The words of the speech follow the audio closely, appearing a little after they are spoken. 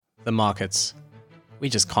The markets. We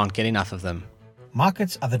just can't get enough of them.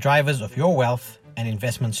 Markets are the drivers of your wealth and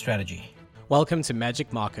investment strategy. Welcome to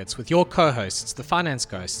Magic Markets with your co-hosts, the Finance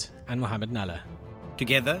Ghost and Mohammed Nalla.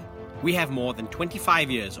 Together, we have more than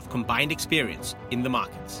 25 years of combined experience in the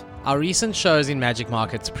markets. Our recent shows in Magic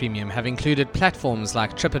Markets Premium have included platforms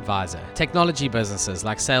like TripAdvisor, technology businesses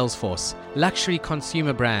like Salesforce, luxury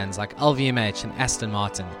consumer brands like LVMH and Aston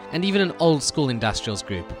Martin, and even an old school industrials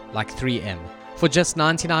group like 3M. For just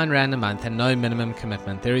 99 Rand a month and no minimum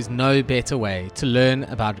commitment, there is no better way to learn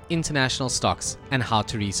about international stocks and how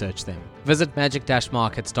to research them. Visit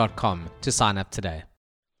magic-markets.com to sign up today.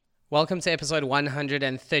 Welcome to episode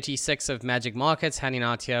 136 of Magic Markets. Hanging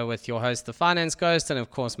out here with your host, the Finance Ghost, and of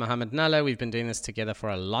course, Mohammed Nalla. We've been doing this together for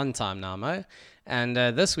a long time now, Mo. And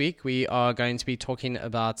this week, we are going to be talking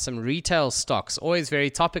about some retail stocks. Always very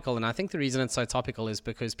topical, and I think the reason it's so topical is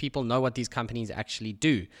because people know what these companies actually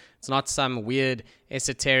do. It's not some weird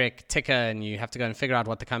esoteric ticker, and you have to go and figure out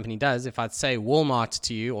what the company does. If I'd say Walmart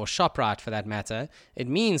to you, or ShopRite for that matter, it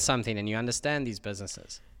means something, and you understand these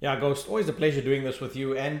businesses. Yeah, Ghost, always a pleasure doing this with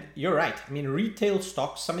you. And you're right. I mean, retail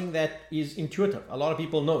stocks, something that is intuitive. A lot of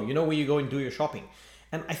people know. You know where you go and do your shopping.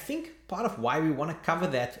 And I think part of why we want to cover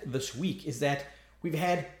that this week is that we've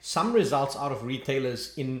had some results out of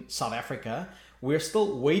retailers in South Africa. We're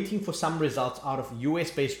still waiting for some results out of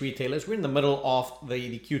US-based retailers. We're in the middle of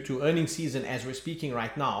the Q2 earnings season as we're speaking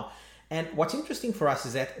right now. And what's interesting for us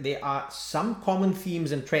is that there are some common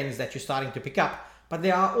themes and trends that you're starting to pick up, but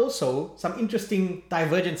there are also some interesting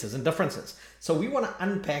divergences and differences. So we want to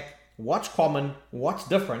unpack what's common, what's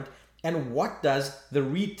different, and what does the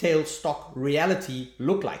retail stock reality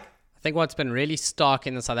look like. I think what's been really stark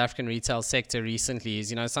in the South African retail sector recently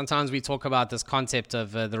is, sometimes we talk about this concept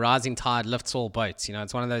of the rising tide lifts all boats.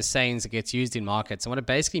 It's one of those sayings that gets used in markets. And what it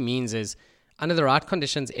basically means is under the right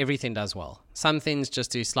conditions, everything does well. Some things just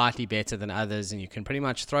do slightly better than others, and you can pretty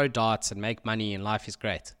much throw darts and make money and life is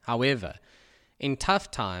great. However, in tough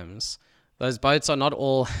times, those boats are not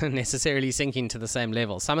all necessarily sinking to the same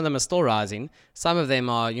level. Some of them are still rising. Some of them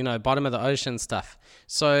are, bottom of the ocean stuff.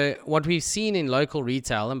 So what we've seen in local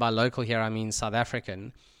retail, and by local here I mean South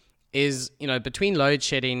African, is, between load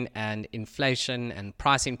shedding and inflation and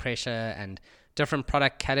pricing pressure and different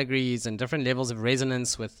product categories and different levels of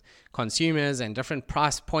resonance with consumers and different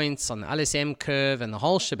price points on the LSM curve and the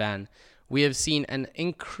whole shebang, we have seen an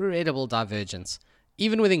incredible divergence.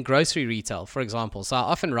 Even within grocery retail, for example. So I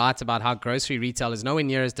often write about how grocery retail is nowhere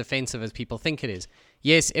near as defensive as people think it is.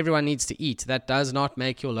 Yes, everyone needs to eat. That does not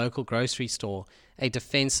make your local grocery store a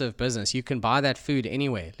defensive business. You can buy that food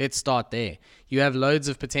anywhere. Let's start there. You have loads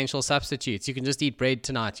of potential substitutes. You can just eat bread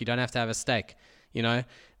tonight. You don't have to have a steak.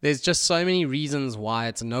 There's just so many reasons why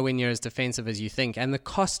it's nowhere near as defensive as you think. And the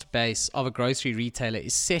cost base of a grocery retailer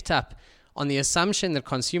is set up on the assumption that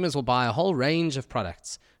consumers will buy a whole range of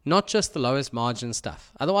products, not just the lowest margin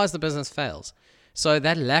stuff. Otherwise, the business fails. So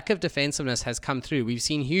that lack of defensiveness has come through. We've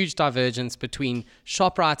seen huge divergence between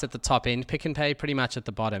ShopRite at the top end, Pick n Pay pretty much at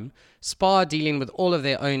the bottom, Spar dealing with all of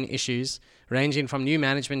their own issues, ranging from new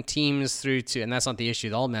management teams through to, and that's not the issue,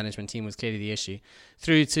 the old management team was clearly the issue,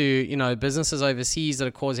 through to, businesses overseas that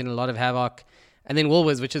are causing a lot of havoc. And then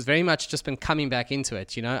Woolworths, which has very much just been coming back into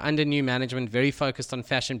it, under new management, very focused on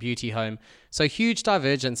fashion, beauty, home. So huge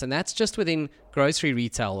divergence, and that's just within grocery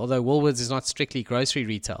retail, although Woolworths is not strictly grocery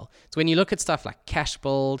retail. So when you look at stuff like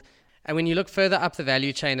Cashbuild, and when you look further up the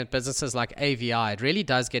value chain at businesses like AVI, it really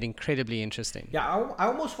does get incredibly interesting. Yeah, I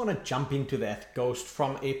almost want to jump into that, Ghost,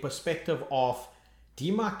 from a perspective of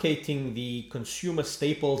demarcating the consumer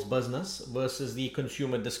staples business versus the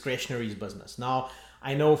consumer discretionaries business. Now,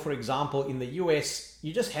 I know, for example, in the US,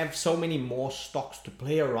 you just have so many more stocks to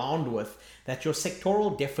play around with that your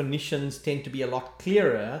sectoral definitions tend to be a lot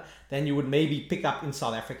clearer than you would maybe pick up in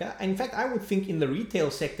South Africa. In fact, I would think in the retail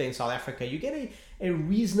sector in South Africa, you get a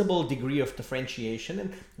reasonable degree of differentiation.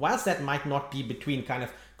 And whilst that might not be between kind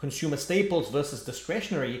of consumer staples versus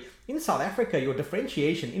discretionary, in South Africa, your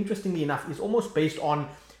differentiation, interestingly enough, is almost based on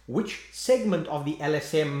which segment of the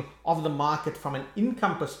LSM of the market from an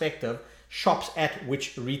income perspective shops at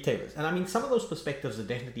which retailers. And I mean, some of those perspectives are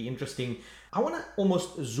definitely interesting. I want to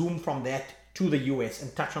almost zoom from that to the US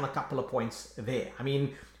and touch on a couple of points there. I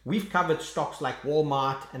mean, we've covered stocks like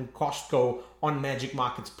Walmart and Costco on Magic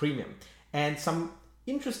Markets Premium. And some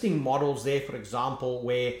interesting models there, for example,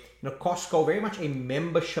 where Costco, very much a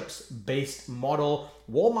memberships-based model.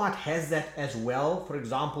 Walmart has that as well, for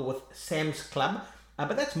example, with Sam's Club.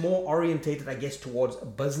 But that's more orientated, I guess, towards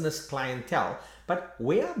business clientele. But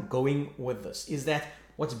where I'm going with this is that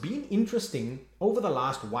what's been interesting over the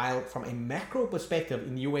last while from a macro perspective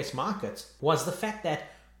in US markets was the fact that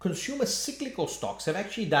consumer cyclical stocks have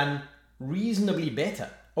actually done reasonably better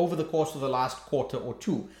over the course of the last quarter or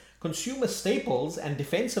two. Consumer staples and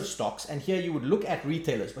defensive stocks, and here you would look at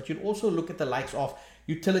retailers, but you'd also look at the likes of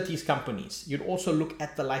utilities companies. You'd also look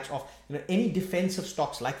at the likes of any defensive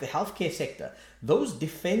stocks like the healthcare sector. Those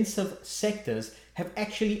defensive sectors have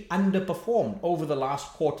actually underperformed over the last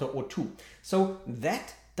quarter or two. So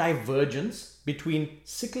that divergence between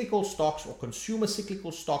cyclical stocks or consumer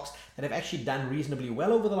cyclical stocks that have actually done reasonably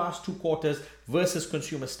well over the last two quarters versus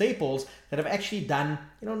consumer staples that have actually done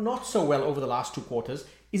not so well over the last two quarters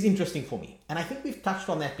is interesting for me. And I think we've touched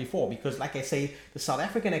on that before because, like I say, the South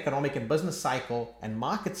African economic and business cycle and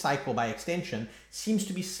market cycle by extension seems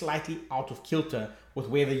to be slightly out of kilter with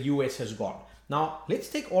where the US has gone. Now, let's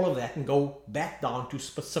take all of that and go back down to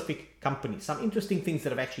specific companies. Some interesting things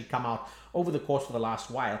that have actually come out over the course of the last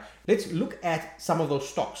while. Let's look at some of those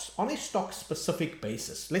stocks on a stock-specific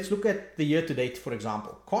basis. Let's look at the year-to-date, for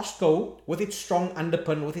example. Costco, with its strong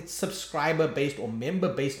underpin, with its subscriber-based or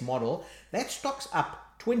member-based model, that stock's up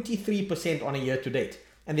 23% on a year-to-date.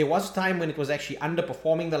 And there was a time when it was actually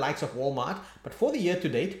underperforming the likes of Walmart. But for the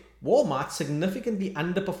year-to-date, Walmart significantly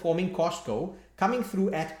underperforming Costco, coming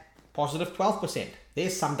through at positive 12%.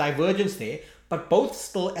 There's some divergence there, but both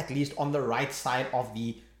still at least on the right side of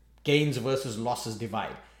the gains versus losses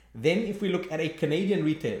divide. Then if we look at a Canadian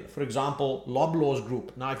retailer, for example, Loblaws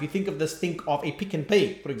Group. Now, if you think of this, think of a Pick n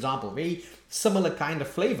Pay, for example, very similar kind of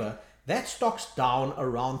flavor. That stock's down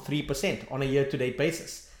around 3% on a year-to-date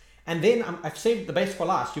basis. And then I've saved the best for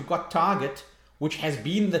last. You've got Target, which has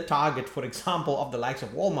been the target, for example, of the likes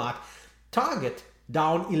of Walmart. Target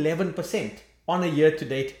down 11% on a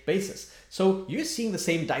year-to-date basis. So you're seeing the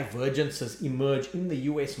same divergences emerge in the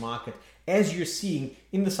US market as you're seeing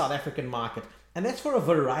in the South African market. And that's for a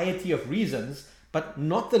variety of reasons, but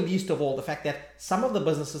not the least of all the fact that some of the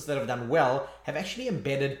businesses that have done well have actually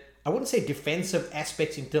embedded, I wouldn't say defensive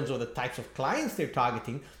aspects in terms of the types of clients they're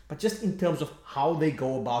targeting, but just in terms of how they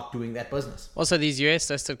go about doing that business. Also, these US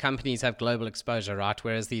listed companies have global exposure, right?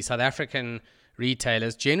 Whereas the South African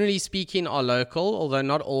retailers, generally speaking, are local, although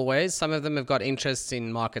not always. Some of them have got interests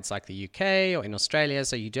in markets like the UK or in Australia,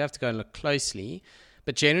 so you do have to go and look closely.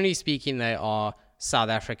 But generally speaking, they are South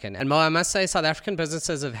African. And Mo, I must say South African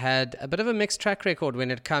businesses have had a bit of a mixed track record when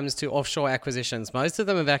it comes to offshore acquisitions. Most of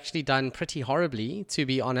them have actually done pretty horribly, to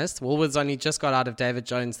be honest. Woolworths only just got out of David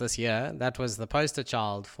Jones this year. That was the poster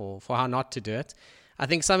child for how not to do it. I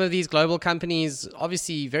think some of these global companies,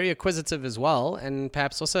 obviously very acquisitive as well, and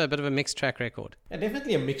perhaps also a bit of a mixed track record. Yeah,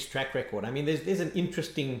 definitely a mixed track record. I mean, there's an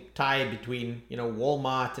interesting tie between,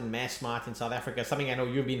 Walmart and Massmart in South Africa, something I know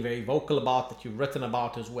you've been very vocal about, that you've written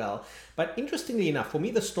about as well. But interestingly enough, for me,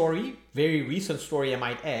 the story, very recent story I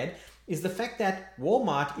might add, is the fact that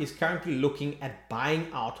Walmart is currently looking at buying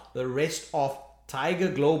out the rest of Tiger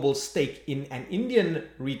Global's stake in an Indian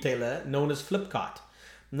retailer known as Flipkart.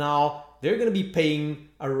 Now, they're going to be paying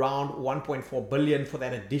around 1.4 billion for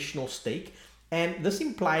that additional stake. And this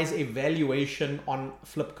implies a valuation on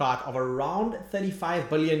Flipkart of around 35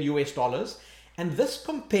 billion US dollars. And this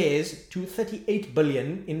compares to 38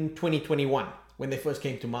 billion in 2021 when they first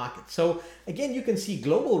came to market. So again, you can see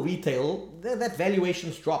global retail, that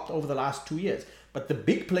valuation's dropped over the last 2 years. But the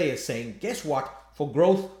big players saying, guess what? For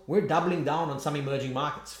growth, we're doubling down on some emerging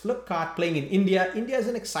markets. Flipkart playing in India. India is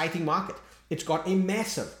an exciting market. It's got a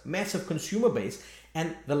massive consumer base,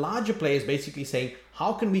 and the larger players basically saying,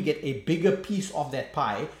 how can we get a bigger piece of that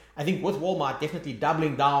pie? I think with Walmart definitely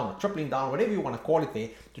doubling down or tripling down, whatever you want to call it there,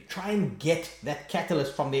 to try and get that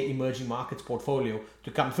catalyst from their emerging markets portfolio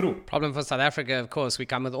to come through. Problem for South Africa, of course, we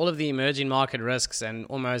come with all of the emerging market risks and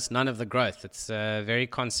almost none of the growth. It's very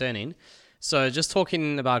concerning. So just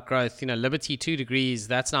talking about growth, Liberty 2 Degrees,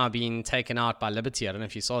 that's now been taken out by Liberty. I don't know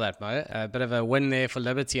if you saw that, Mo. A bit of a win there for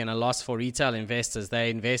Liberty and a loss for retail investors. They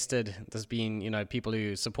invested, this being, people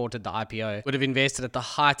who supported the IPO, would have invested at the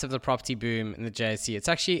height of the property boom in the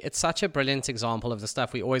JSE. It's such a brilliant example of the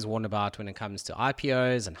stuff we always warn about when it comes to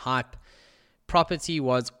IPOs and hype. Property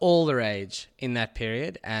was all the rage in that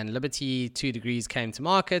period, and Liberty 2 Degrees came to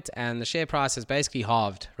market, and the share price has basically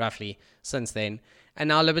halved roughly since then. And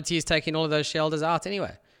now Liberty is taking all of those shareholders out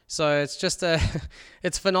anyway. So it's just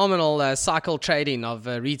it's phenomenal cycle trading of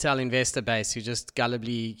a retail investor base who just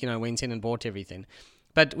gullibly, went in and bought everything.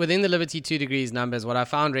 But within the Liberty 2 Degrees numbers, what I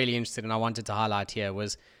found really interesting and I wanted to highlight here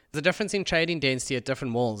was the difference in trading density at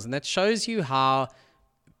different malls. And that shows you how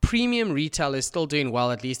premium retail is still doing well,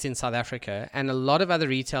 at least in South Africa, and a lot of other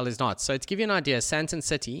retail is not. So to give you an idea, Sandton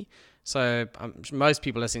City, so most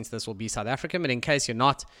people listening to this will be South African, but in case you're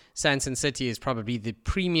not, Sandton City is probably the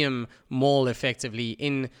premium mall effectively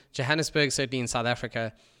in Johannesburg, certainly in South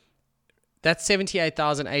Africa. That's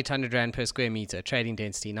 78,800 Rand per square meter trading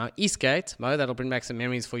density. Now, Eastgate, Mo, that'll bring back some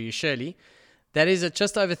memories for you, surely. That is at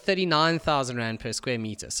just over 39,000 Rand per square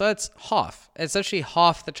meter. So it's half. It's actually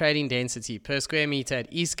half the trading density per square meter at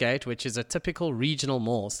Eastgate, which is a typical regional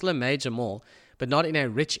mall, still a major mall, but not in a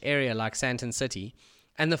rich area like Sandton City.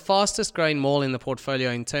 And the fastest growing mall in the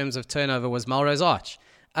portfolio in terms of turnover was Melrose Arch,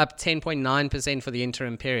 up 10.9% for the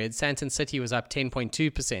interim period. Sandton City was up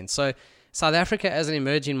 10.2%. So South Africa as an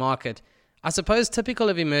emerging market, I suppose typical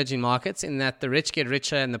of emerging markets in that the rich get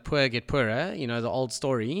richer and the poor get poorer, you know, the old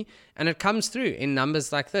story. And it comes through in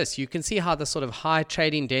numbers like this. You can see how the sort of high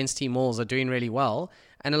trading density malls are doing really well.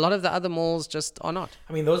 And a lot of the other malls just are not.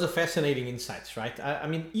 I mean, those are fascinating insights, right? I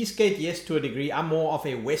mean, Eastgate, yes, to a degree. I'm more of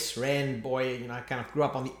a West Rand boy. You know, I kind of grew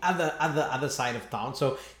up on the other side of town.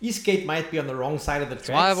 So Eastgate might be on the wrong side of the tracks.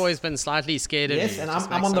 That's why I've always been slightly scared of you. Yes, and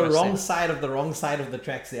I'm on the wrong side of the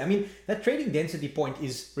tracks there. I mean, that trading density point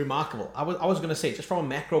is remarkable. I was going to say, just from a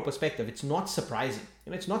macro perspective, it's not surprising.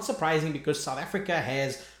 You know, it's not surprising because South Africa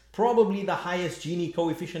has probably the highest Gini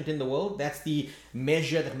coefficient in the world. That's the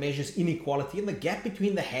measure that measures inequality, and the gap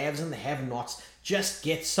between the haves and the have-nots just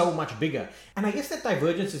gets so much bigger. And I guess that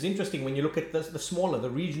divergence is interesting when you look at the smaller, the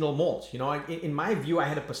regional malls. You know, in my view, I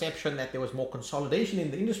had a perception that there was more consolidation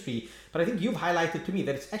in the industry, but I think you've highlighted to me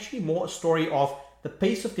that it's actually more a story of the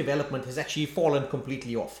pace of development has actually fallen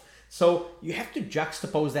completely off. So you have to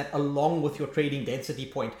juxtapose that along with your trading density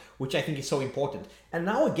point, which I think is so important. And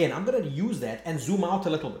now again, I'm going to use that and zoom out a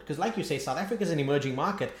little bit because like you say, South Africa is an emerging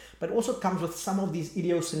market, but also comes with some of these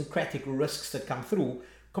idiosyncratic risks that come through.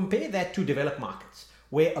 Compare that to developed markets,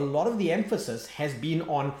 where a lot of the emphasis has been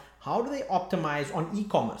on how do they optimize on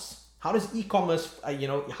e-commerce. How does e-commerce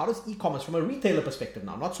from a retailer perspective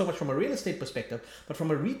now, not so much from a real estate perspective, but from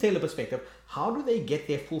a retailer perspective, how do they get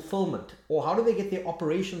their fulfillment or how do they get their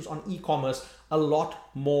operations on e-commerce a lot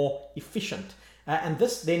more efficient? And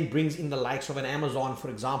this then brings in the likes of an Amazon, for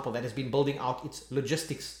example, that has been building out its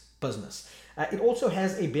logistics business. It also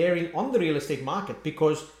has a bearing on the real estate market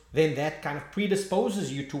because then that kind of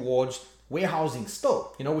predisposes you towards warehousing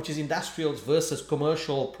still, you know, which is industrials versus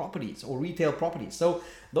commercial properties or retail properties. So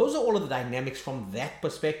those are all of the dynamics from that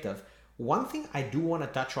perspective. One thing I do want to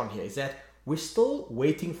touch on here is that we're still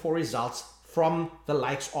waiting for results from the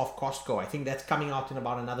likes of Costco. I think that's coming out in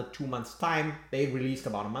about another 2 months' time. They released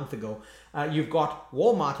about a month ago. You've got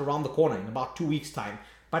Walmart around the corner in about 2 weeks' time.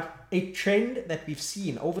 But a trend that we've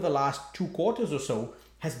seen over the last 2 quarters or so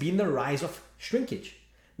has been the rise of shrinkage.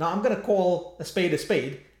 Now, I'm going to call a spade a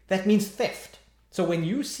spade. That means theft. So when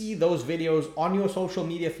you see those videos on your social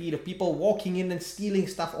media feed of people walking in and stealing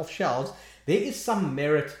stuff off shelves, there is some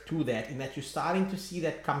merit to that in that you're starting to see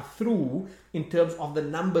that come through in terms of the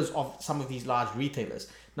numbers of some of these large retailers.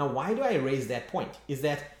 Now, why do I raise that point? Is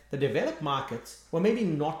that the developed markets were maybe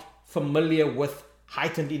not familiar with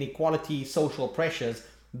heightened inequality, social pressures.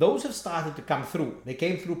 Those have started to come through. They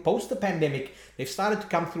came through post the pandemic. They've started to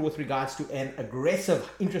come through with regards to an aggressive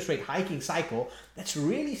interest rate hiking cycle that's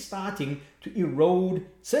really starting to erode,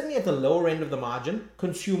 certainly at the lower end of the margin,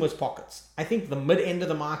 consumers' pockets. I think the mid end of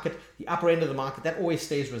the market, the upper end of the market, that always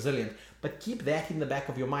stays resilient. But keep that in the back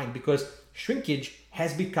of your mind because shrinkage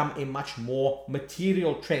has become a much more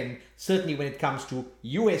material trend, certainly when it comes to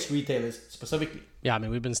US retailers specifically. Yeah, I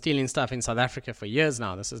mean, we've been stealing stuff in South Africa for years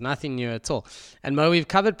now. This is nothing new at all. And Mo, we've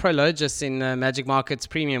covered Prologis in Magic Markets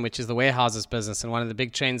Premium, which is the warehouses business. And one of the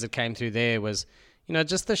big trends that came through there was, you know,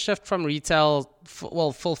 just the shift from retail,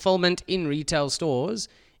 fulfillment in retail stores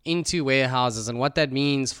into warehouses and what that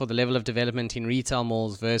means for the level of development in retail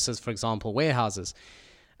malls versus, for example, warehouses.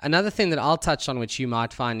 Another thing that I'll touch on, which you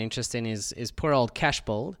might find interesting, is poor old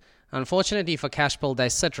Cashbuild. Unfortunately for Cashbuild, they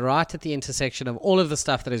sit right at the intersection of all of the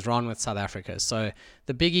stuff that is wrong with South Africa. So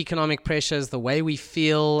the big economic pressures, the way we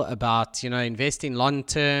feel about, you know, investing long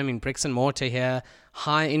term in bricks and mortar here,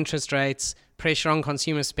 high interest rates, pressure on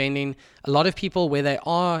consumer spending. A lot of people where they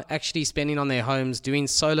are actually spending on their homes, doing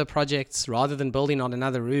solar projects rather than building on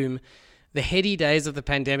another room. The heady days of the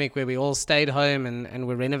pandemic where we all stayed home and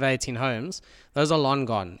were renovating homes, those are long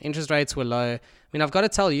gone. Interest rates were low. I mean, I've got to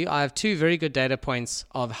tell you, I have 2 very good data points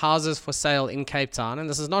of houses for sale in Cape Town. And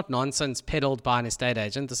this is not nonsense peddled by an estate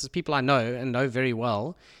agent. This is people I know and know very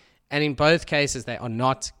well. And in both cases, they are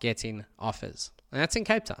not getting offers. And that's in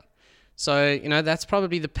Cape Town. So, you know, that's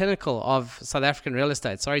probably the pinnacle of South African real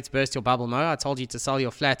estate. Sorry to burst your bubble, Mo. I told you to sell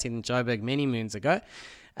your flat in Joburg many moons ago.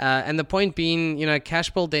 And the point being, you know,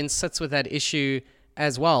 Cashbuild then sits with that issue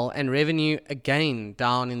as well, and revenue again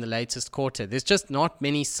down in the latest quarter. There's just not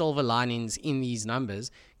many silver linings in these numbers.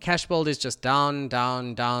 Cashbuild is just down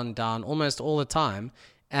almost all the time.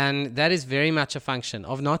 And that is very much a function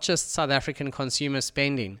of not just South African consumer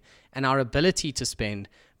spending and our ability to spend,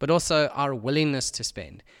 but also our willingness to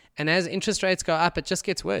spend. And as interest rates go up, it just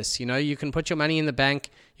gets worse. You can put your money in the bank,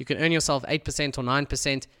 you can earn yourself 8% or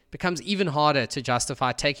 9%. It becomes even harder to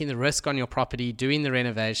justify taking the risk on your property, doing the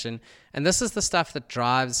renovation. And this is the stuff that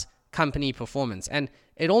drives company performance. And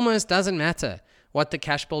it almost doesn't matter what the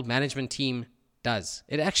Cashbuild management team does.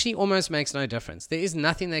 It actually almost makes no difference. There is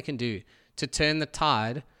nothing they can do to turn the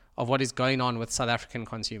tide of what is going on with South African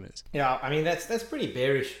consumers. Yeah, I mean, that's pretty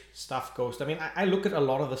bearish stuff, Ghost. I mean, I look at a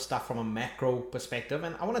lot of the stuff from a macro perspective,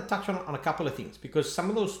 and I want to touch on a couple of things, because some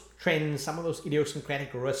of those trends, some of those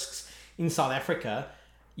idiosyncratic risks in South Africa,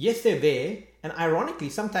 yes, they're there. And ironically,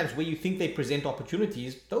 sometimes where you think they present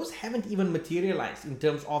opportunities, those haven't even materialized in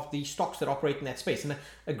terms of the stocks that operate in that space. And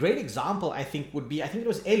a great example, I think, would be, I think it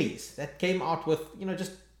was Ellie's that came out with,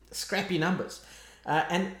 just scrappy numbers.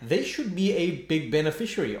 And they should be a big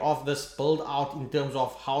beneficiary of this build out in terms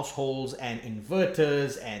of households and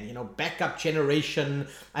inverters and, backup generation.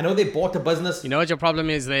 I know they bought a business. You know what your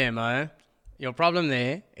problem is there, Mo? Your problem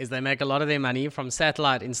there is they make a lot of their money from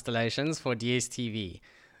satellite installations for DSTV.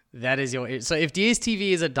 That is so if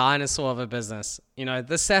DSTV is a dinosaur of a business,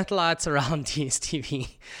 the satellites around DSTV,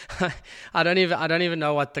 I don't even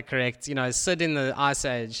know what the correct, Sid in the Ice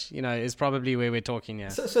Age, is probably where we're talking here.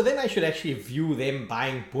 So then I should actually view them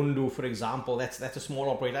buying Bundu, for example. That's a small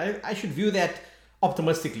operator. I should view that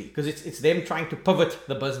optimistically, because it's them trying to pivot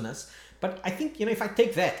the business. But I think, if I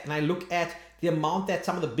take that and I look at the amount that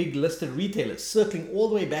some of the big listed retailers, circling all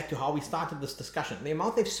the way back to how we started this discussion, the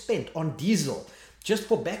amount they've spent on diesel just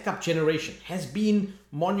for backup generation has been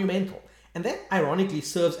monumental. And that ironically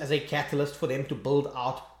serves as a catalyst for them to build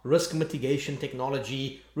out risk mitigation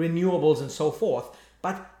technology, renewables, and so forth.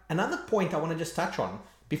 But another point I want to just touch on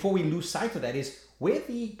before we lose sight of that is where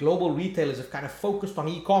the global retailers have kind of focused on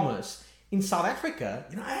e-commerce. In South Africa,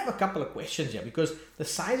 I have a couple of questions here, because the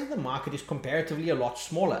size of the market is comparatively a lot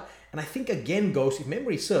smaller. And I think, again, Ghost, if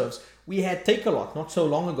memory serves, we had Takealot not so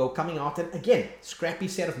long ago coming out, and again, scrappy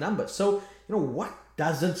set of numbers. So, what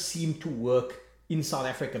doesn't seem to work in South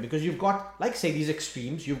Africa? Because you've got, like, say, these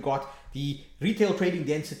extremes. You've got the retail trading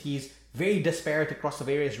densities very disparate across the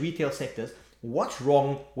various retail sectors. What's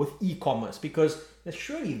wrong with e-commerce? Because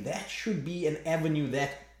surely that should be an avenue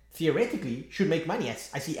that theoretically should make money.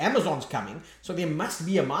 I see Amazon's coming, so there must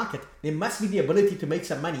be a market. There must be the ability to make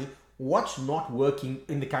some money. What's not working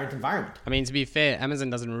in the current environment? I mean, to be fair, Amazon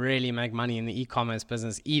doesn't really make money in the e-commerce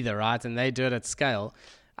business either, right? And they do it at scale.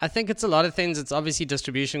 I think it's a lot of things. It's obviously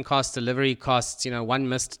distribution costs, delivery costs, one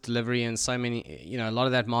missed delivery and so many, a lot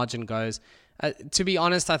of that margin goes. To be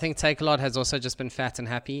honest, I think Takealot has also just been fat and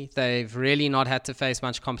happy. They've really not had to face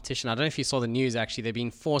much competition. I don't know if you saw the news, actually. They're being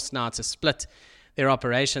forced now to split their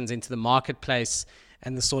operations into the marketplace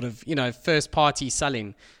and the sort of, first party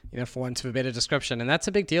selling, for want of a better description. And that's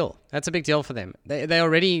a big deal. That's a big deal for them. They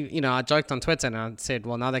already, I joked on Twitter and I said,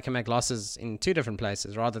 well, now they can make losses in 2 different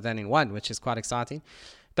places rather than in one, which is quite exciting.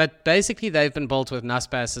 But basically they've been built with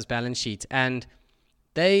Naspers' balance sheet, and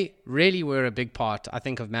they really were a big part, I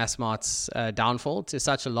think, of Massmart's downfall to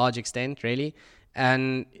such a large extent, really.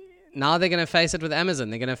 And now they're going to face it with Amazon.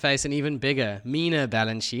 They're going to face an even bigger, meaner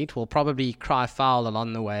balance sheet. Will probably cry foul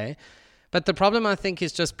along the way. But the problem, I think,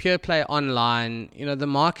 is just pure play online. The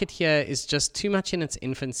market here is just too much in its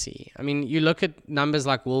infancy. I mean, you look at numbers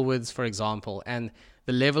like Woolworths, for example, and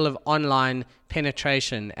the level of online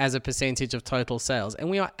penetration as a percentage of total sales. And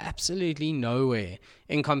we are absolutely nowhere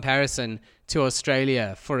in comparison to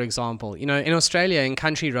Australia, for example. In Australia, in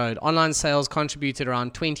Country Road, online sales contributed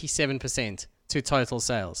around 27% to total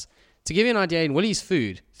sales. To give you an idea, in Woolies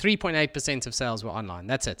Food, 3.8% of sales were online.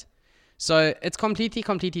 That's it. So it's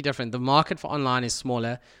completely different. The market for online is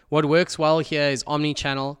smaller. What works well here is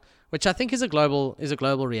omni-channel, which I think is a global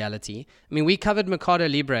reality. I mean, we covered Mercado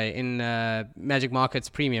Libre in Magic Markets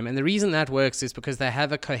Premium, and the reason that works is because they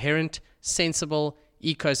have a coherent, sensible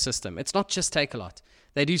ecosystem. It's not just Takealot.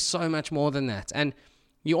 They do so much more than that. And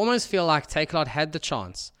you almost feel like Takealot had the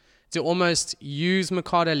chance to almost use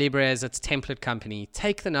Mercado Libre as its template company,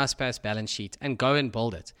 take the Naspers balance sheet, and go and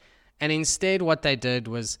build it. And instead, what they did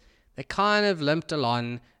was they kind of limped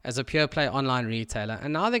along as a pure play online retailer,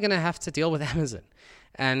 and now they're going to have to deal with Amazon.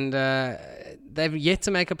 And they've yet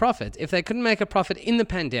to make a profit. If they couldn't make a profit in the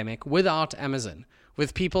pandemic without Amazon,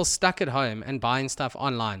 with people stuck at home and buying stuff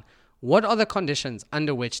online, what are the conditions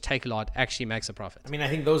under which Takealot actually makes a profit? I mean, I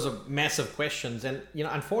think those are massive questions. And,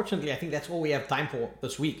 unfortunately, I think that's all we have time for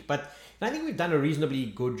this week. But I think we've done a reasonably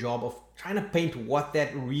good job of trying to paint what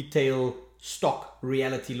that retail stock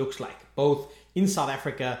reality looks like, both, in South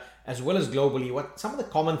Africa as well as globally, what some of the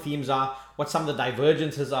common themes are, what some of the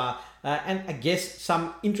divergences are, and I guess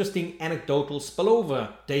some interesting anecdotal spillover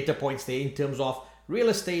data points there in terms of real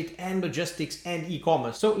estate and logistics and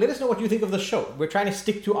e-commerce. So let us know what you think of the show. We're trying to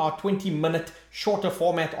stick to our 20-minute shorter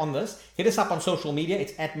format on this. Hit us up on social media.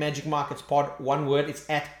 It's at Magic Markets Pod, one word. It's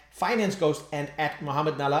at Finance Ghost and at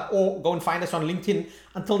Mohammed Nalla, or go and find us on LinkedIn.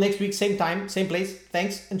 Until next week, same time, same place.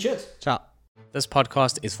 Thanks and cheers. Ciao. This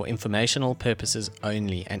podcast is for informational purposes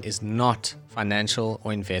only and is not financial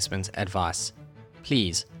or investment advice.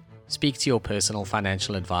 Please speak to your personal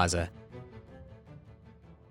financial advisor